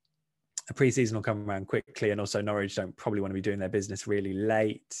pre-season will come around quickly, and also Norwich don't probably want to be doing their business really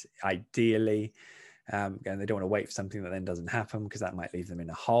late, ideally. And they don't want to wait for something that then doesn't happen, because that might leave them in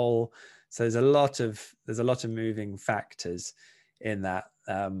a hole. So there's a lot of moving factors in that.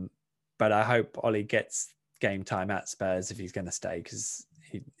 But I hope Ollie gets game time at Spurs if he's going to stay, because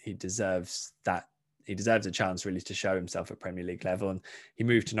he deserves that. He deserves a chance really to show himself at Premier League level. And he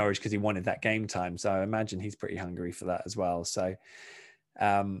moved to Norwich because he wanted that game time. So I imagine he's pretty hungry for that as well. So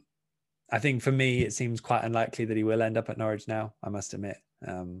I think for me, it seems quite unlikely that he will end up at Norwich now, I must admit,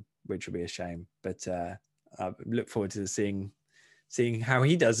 which will be a shame. But I look forward to seeing how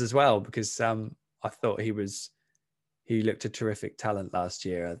he does as well, because I thought he looked a terrific talent last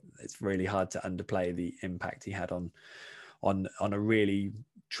year. It's really hard to underplay the impact he had on a really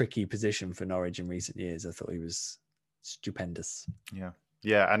tricky position for Norwich in recent years. I thought he was stupendous. Yeah.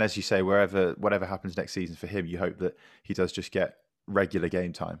 And as you say, whatever happens next season for him, you hope that he does just get regular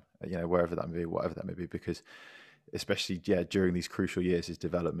game time, wherever that may be, whatever that may be, because especially during these crucial years, his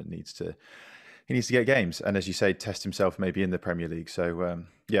development needs to get games, and as you say, test himself maybe in the Premier League. So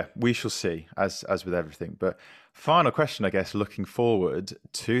we shall see, as with everything. But final question, I guess, looking forward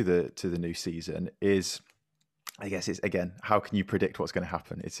to the new season is, I guess it's, again, how can you predict what's going to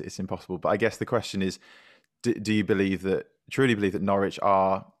happen? It's impossible. But I guess the question is, do you truly believe that Norwich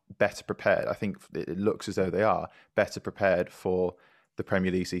are better prepared? I think it looks as though they are better prepared for the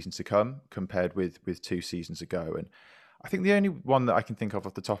Premier League season to come compared with 2 seasons ago. And I think the only one that I can think of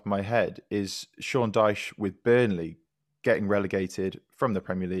off the top of my head is Sean Dyche with Burnley getting relegated from the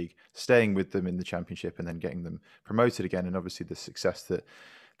Premier League, staying with them in the Championship, and then getting them promoted again. And obviously the success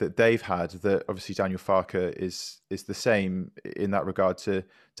that they've had, that obviously Daniel Farke is the same in that regard, to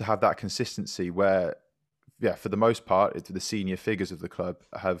have that consistency where, for the most part, the senior figures of the club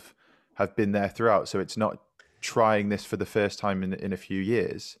have been there throughout. So it's not trying this for the first time in a few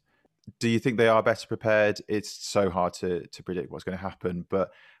years. Do you think they are better prepared? It's so hard to predict what's going to happen,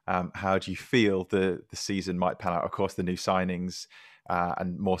 but how do you feel the season might pan out? Of course, the new signings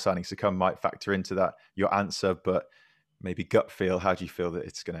and more signings to come might factor into that, your answer, but maybe gut feel, how do you feel that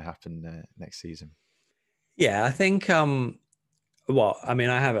it's going to happen next season? Yeah, I think, I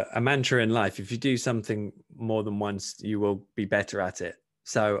have a mantra in life: if you do something more than once, you will be better at it.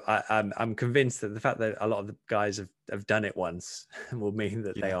 So I'm convinced that the fact that a lot of the guys have done it once will mean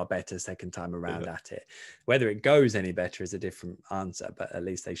that they are better second time around at it. Whether it goes any better is a different answer, but at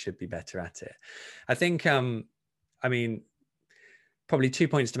least they should be better at it. I think, probably 2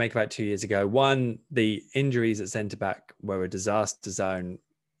 points to make about 2 years ago. One, the injuries at centre-back were a disaster zone,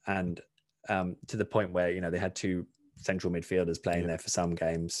 and to the point where, they had 2 central midfielders playing there for some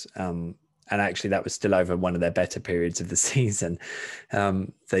games. And actually, that was still over one of their better periods of the season.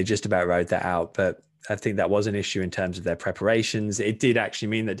 They just about rode that out. But I think that was an issue in terms of their preparations. It did actually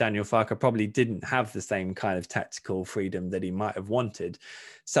mean that Daniel Farke probably didn't have the same kind of tactical freedom that he might have wanted,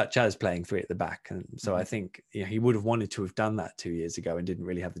 such as playing 3 at the back. And so I think he would have wanted to have done that 2 years ago and didn't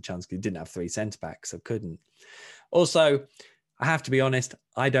really have the chance because he didn't have 3 centre-backs, so couldn't. Also, I have to be honest,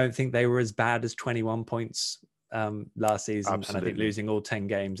 I don't think they were as bad as 21 points last season. Absolutely. And I think losing all 10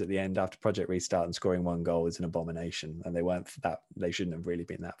 games at the end after Project Restart and scoring 1 goal is an abomination, and they shouldn't have really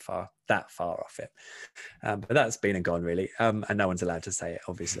been that far off it. But that's been and gone, really, and no one's allowed to say it,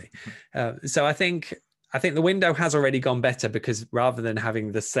 obviously. So I think the window has already gone better, because rather than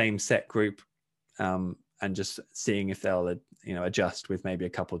having the same set group and just seeing if they'll adjust with maybe a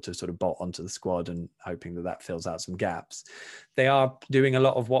couple to sort of bolt onto the squad and hoping that fills out some gaps. They are doing a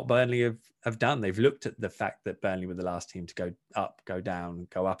lot of what Burnley have done. They've looked at the fact that Burnley were the last team to go up, go down,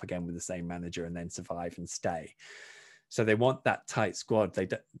 go up again with the same manager, and then survive and stay. So they want that tight squad. They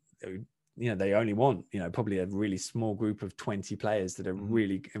only want, probably a really small group of 20 players that are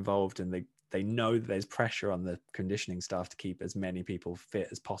really involved, and they know that there's pressure on the conditioning staff to keep as many people fit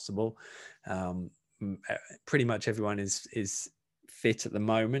as possible. Pretty much everyone is fit at the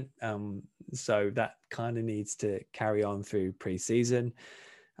moment. So that kind of needs to carry on through pre-season.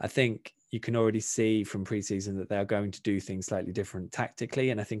 I think you can already see from pre-season that they are going to do things slightly different tactically.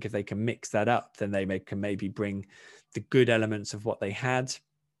 And I think if they can mix that up, then they can maybe bring the good elements of what they had,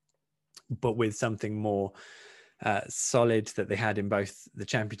 but with something more solid that they had in both the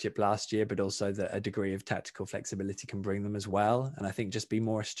championship last year, but also that a degree of tactical flexibility can bring them as well. And I think just be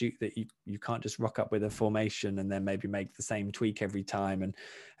more astute that you can't just rock up with a formation and then maybe make the same tweak every time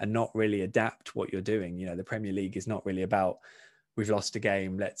and not really adapt what you're doing. The Premier League is not really about, we've lost a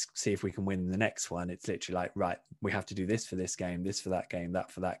game, let's see if we can win the next one. It's literally like, right, we have to do this for this game, this for that game, that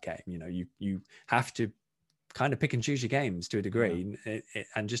for that game. You have to kind of pick and choose your games to a degree,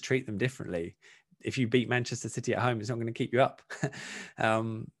 and just treat them differently. If you beat Manchester City at home, it's not going to keep you up.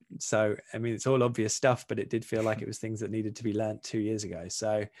 So, I mean, it's all obvious stuff, but it did feel like it was things that needed to be learnt 2 years ago.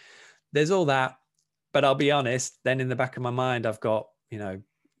 So there's all that. But I'll be honest, then in the back of my mind, I've got, Teemu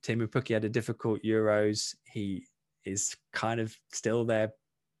Pukki had a difficult Euros. He is kind of still their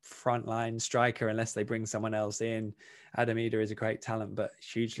frontline striker unless they bring someone else in. Adam Eder is a great talent, but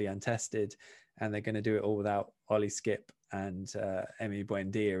hugely untested. And they're going to do it all without Ollie Skip and Emi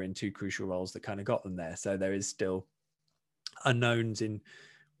Buendia in two crucial roles that kind of got them there. So there is still unknowns in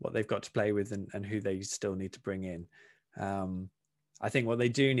what they've got to play with and who they still need to bring in. I think what they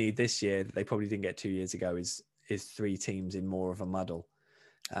do need this year that they probably didn't get 2 years ago is three teams in more of a muddle.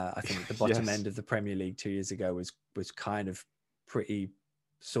 I think the bottom end of the Premier League 2 years ago was kind of pretty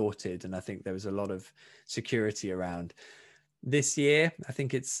sorted, and I think there was a lot of security around. This year, I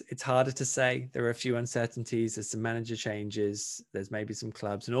think it's harder to say. There are a few uncertainties. There's some manager changes. There's maybe some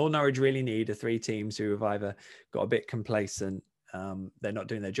clubs. And all Norwich really need are three teams who have either got a bit complacent, they're not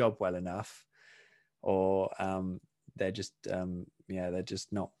doing their job well enough, or they're just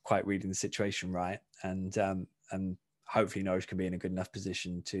not quite reading the situation right. And hopefully Norwich can be in a good enough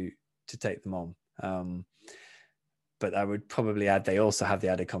position to take them on. But I would probably add they also have the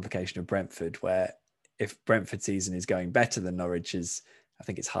added complication of Brentford, where if Brentford season is going better than Norwich's, I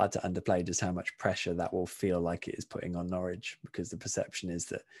think it's hard to underplay just how much pressure that will feel like it is putting on Norwich, because the perception is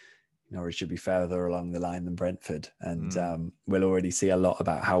that Norwich should be further along the line than Brentford. And we'll already see a lot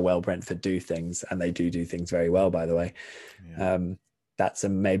about how well Brentford do things, and they do things very well, by the way. Yeah. That's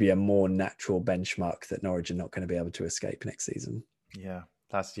maybe a more natural benchmark that Norwich are not going to be able to escape next season. Yeah,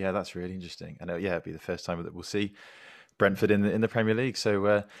 that's really interesting. I know, it'll be the first time that we'll see Brentford in the Premier League.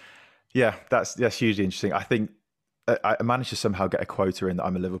 So, that's hugely interesting. I think I managed to somehow get a quota in that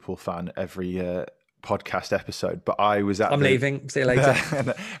I'm a Liverpool fan every podcast episode, but I was at leaving. See you later.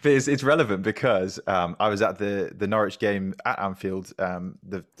 But it's relevant because I was at the Norwich game at Anfield,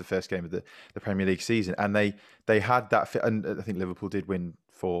 the first game of the Premier League season, and they had that, and I think Liverpool did win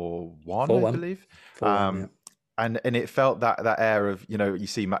 4-1, I believe. 4-1, yeah. And it felt that air of, you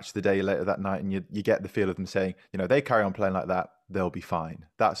see Match of the Day later that night, and you get the feel of them saying, they carry on playing like that, they'll be fine.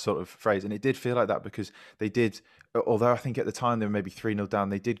 That sort of phrase. And it did feel like that because they did, although I think at the time they were maybe 3-0 down,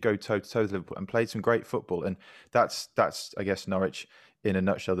 they did go toe-to-toe with Liverpool and played some great football. And that's I guess, Norwich in a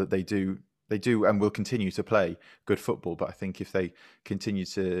nutshell, that they do and will continue to play good football. But I think if they continue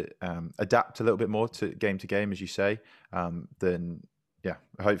to adapt a little bit more to game, as you say, then,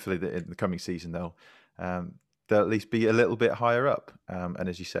 hopefully in the coming season they'll at least be a little bit higher up. And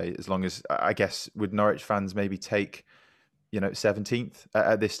as you say, as long as, I guess, would Norwich fans maybe take, 17th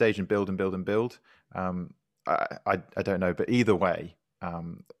at this stage and build? I don't know, but either way,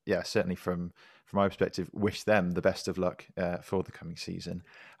 certainly from my perspective, wish them the best of luck for the coming season,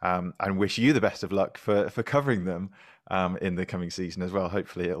 and wish you the best of luck for covering them in the coming season as well.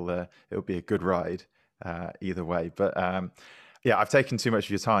 Hopefully it'll be a good ride either way. But I've taken too much of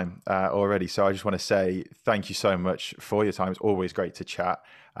your time already, so I just want to say thank you so much for your time. It's always great to chat.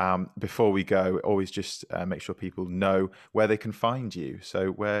 Before we go, always just make sure people know where they can find you. So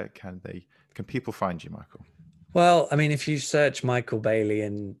where can people find you, Michael? Well, I mean, if you search Michael Bailey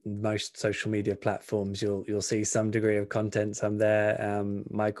in most social media platforms, you'll see some degree of content. I'm there.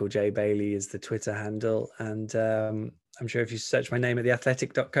 Michael J. Bailey is the Twitter handle, and I'm sure if you search my name at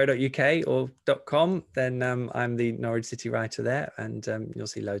theathletic.co.uk or .com, then I'm the Norwich City writer there, and you'll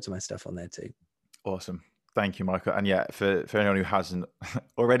see loads of my stuff on there too. Awesome. Thank you, Michael. And yeah, for anyone who hasn't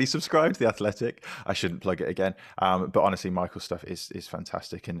already subscribed to The Athletic, I shouldn't plug it again. But honestly, Michael's stuff is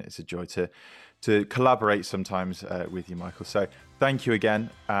fantastic, and it's a joy to collaborate sometimes with you, Michael. So thank you again.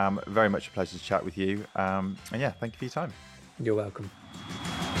 Very much a pleasure to chat with you. And yeah, thank you for your time. You're welcome.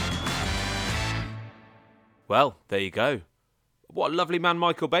 Well, there you go. What a lovely man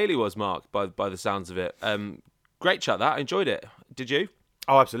Michael Bailey was, Mark, by the sounds of it. Great chat, that. I enjoyed it. Did you?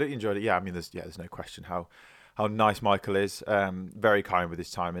 Oh, absolutely enjoyed it. Yeah, I mean, there's no question how nice Michael is. Very kind with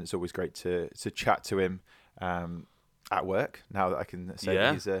his time, and it's always great to chat to him at work. Now that I can say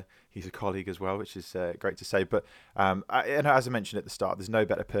that he's a colleague as well, which is great to say. But and as I mentioned at the start, there's no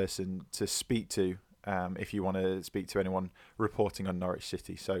better person to speak to if you want to speak to anyone reporting on Norwich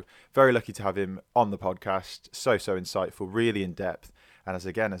City. So very lucky to have him on the podcast. So insightful, really in depth. And as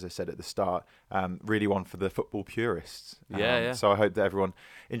I said at the start, really one for the football purists. So I hope that everyone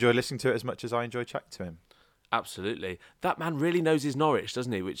enjoyed listening to it as much as I enjoyed chatting to him. Absolutely. That man really knows his Norwich,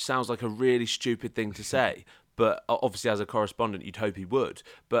 doesn't he? Which sounds like a really stupid thing to say. But obviously, as a correspondent, you'd hope he would.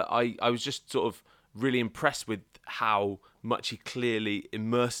 But I was just sort of really impressed with how much he clearly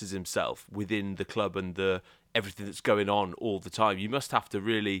immerses himself within the club and everything that's going on all the time. You must have to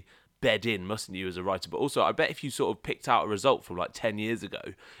really bed in, mustn't you, as a writer? But also, I bet if you sort of picked out a result from like 10 years ago,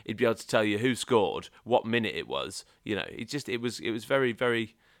 he'd be able to tell you who scored, what minute it was. You know, it was very,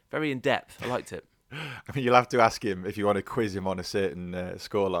 very, very in depth. I liked it. I mean, you'll have to ask him if you want to quiz him on a certain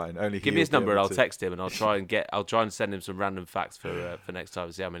scoreline. Give me his number, and I'll text him, and I'll try and send him some random facts for next time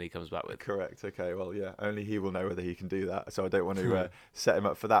and see how many he comes back with. Correct. Okay. Well, yeah. Only he will know whether he can do that. So I don't want to set him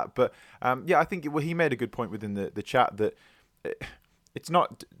up for that. But I think he made a good point within the chat that it's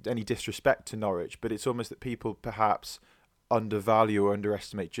not any disrespect to Norwich, but it's almost that people perhaps undervalue or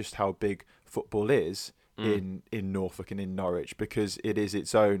underestimate just how big football is in Norfolk and in Norwich, because it is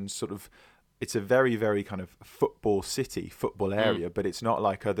its own sort of. It's a very, very kind of football city, football area, but it's not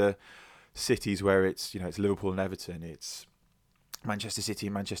like other cities where it's Liverpool and Everton, it's Manchester City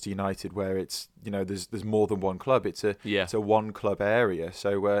and Manchester United, where it's there's more than one club. It's a one club area.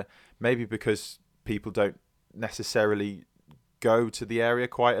 So maybe because people don't necessarily go to the area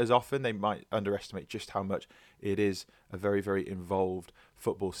quite as often, they might underestimate just how much it is a very, very involved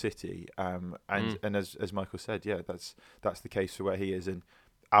football city. And as Michael said, that's the case for where he is, and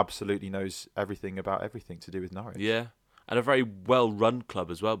absolutely knows everything about everything to do with Norwich. Yeah, and a very well-run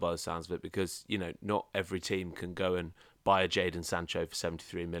club as well, by the sounds of it, because not every team can go and buy a Jadon Sancho for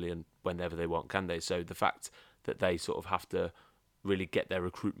 73 million whenever they want, can they? So the fact that they sort of have to really get their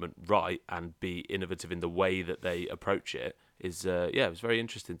recruitment right and be innovative in the way that they approach it is, it was very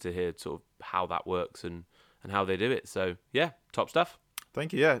interesting to hear sort of how that works and how they do it. So yeah, top stuff.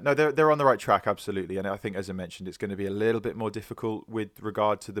 Thank you. Yeah, no, they're on the right track, absolutely. And I think, as I mentioned, it's going to be a little bit more difficult with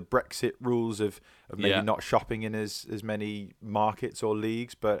regard to the Brexit rules of maybe not shopping in as many markets or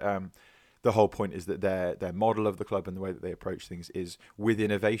leagues. But the whole point is that their model of the club and the way that they approach things is with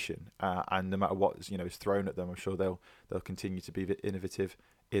innovation. And no matter what is thrown at them, I'm sure they'll continue to be innovative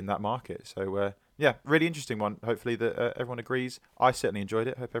in that market. So really interesting one. Hopefully that everyone agrees. I certainly enjoyed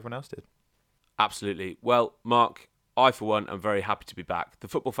it. Hope everyone else did. Absolutely. Well, Mark, I, for one, am very happy to be back. The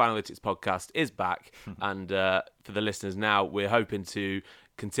Football Fanalytics podcast is back. And for the listeners now, we're hoping to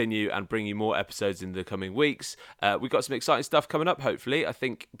continue and bring you more episodes in the coming weeks. We've got some exciting stuff coming up, hopefully. I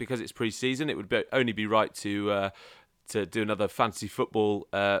think because it's pre-season, it would only be right to do another fantasy football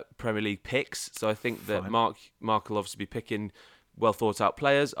Premier League picks. So I think that Mark will obviously be picking well thought out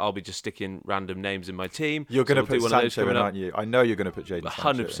players. I'll be just sticking random names in my team. You're going to put Sancho in, aren't you? I know you're going to put Jadon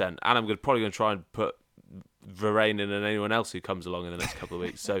Sancho 100%. And I'm probably going to try and put Varane in and anyone else who comes along in the next couple of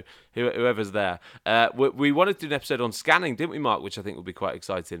weeks. So whoever's there. We wanted to do an episode on scanning, didn't we, Mark? Which I think will be quite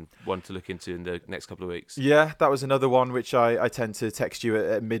exciting, one to look into in the next couple of weeks. Yeah, that was another one which I tend to text you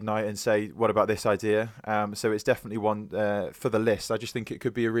at midnight and say, what about this idea? So it's definitely one for the list. I just think it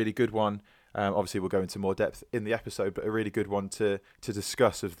could be a really good one. Obviously, we'll go into more depth in the episode, but a really good one to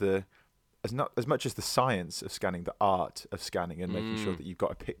discuss as much as the science of scanning, the art of scanning, and making sure that you've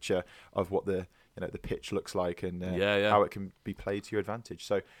got a picture of what the pitch looks like and how it can be played to your advantage.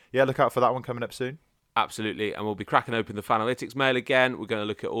 So yeah, look out for that one coming up soon. Absolutely, and we'll be cracking open the Fanalytics mail again. We're going to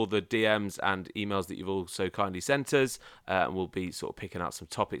look at all the DMs and emails that you've all so kindly sent us, and we'll be sort of picking out some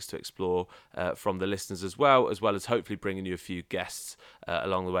topics to explore from the listeners as well as hopefully bringing you a few guests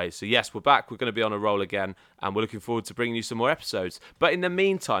along the way. So yes, we're back. We're going to be on a roll again, and we're looking forward to bringing you some more episodes. But in the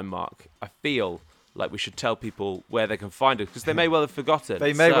meantime, Mark, I feel like we should tell people where they can find us, because they may well have forgotten.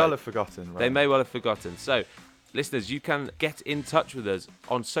 They may well have forgotten. Right? They may well have forgotten. So Listeners, you can get in touch with us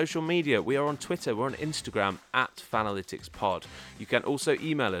on social media. We are on Twitter, we're on Instagram @Fanalyticspod. You can also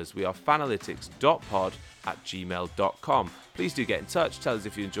email us. We are fanalytics.pod@gmail.com. Please do get in touch. Tell us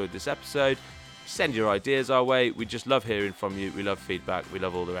if you enjoyed this episode. Send your ideas our way. We just love hearing from you. We love feedback. We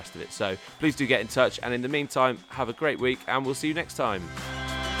love all the rest of it. So please do get in touch. And in the meantime, have a great week and we'll see you next time.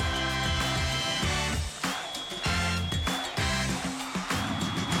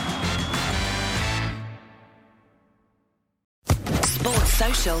 Sports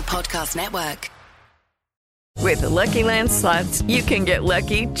Social Podcast Network. With the Lucky Land Slots, you can get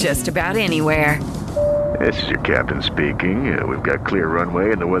lucky just about anywhere. This is your captain speaking. We've got clear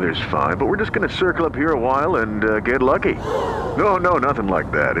runway and the weather's fine, but we're just going to circle up here a while and get lucky. No, nothing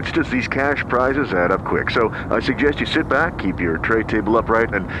like that. It's just these cash prizes add up quick. So I suggest you sit back, keep your tray table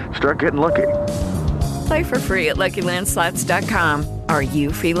upright, and start getting lucky. Play for free at LuckyLandSlots.com. Are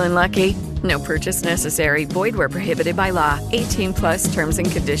you feeling lucky? No purchase necessary. Void where prohibited by law. 18+ terms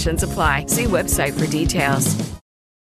and conditions apply. See website for details.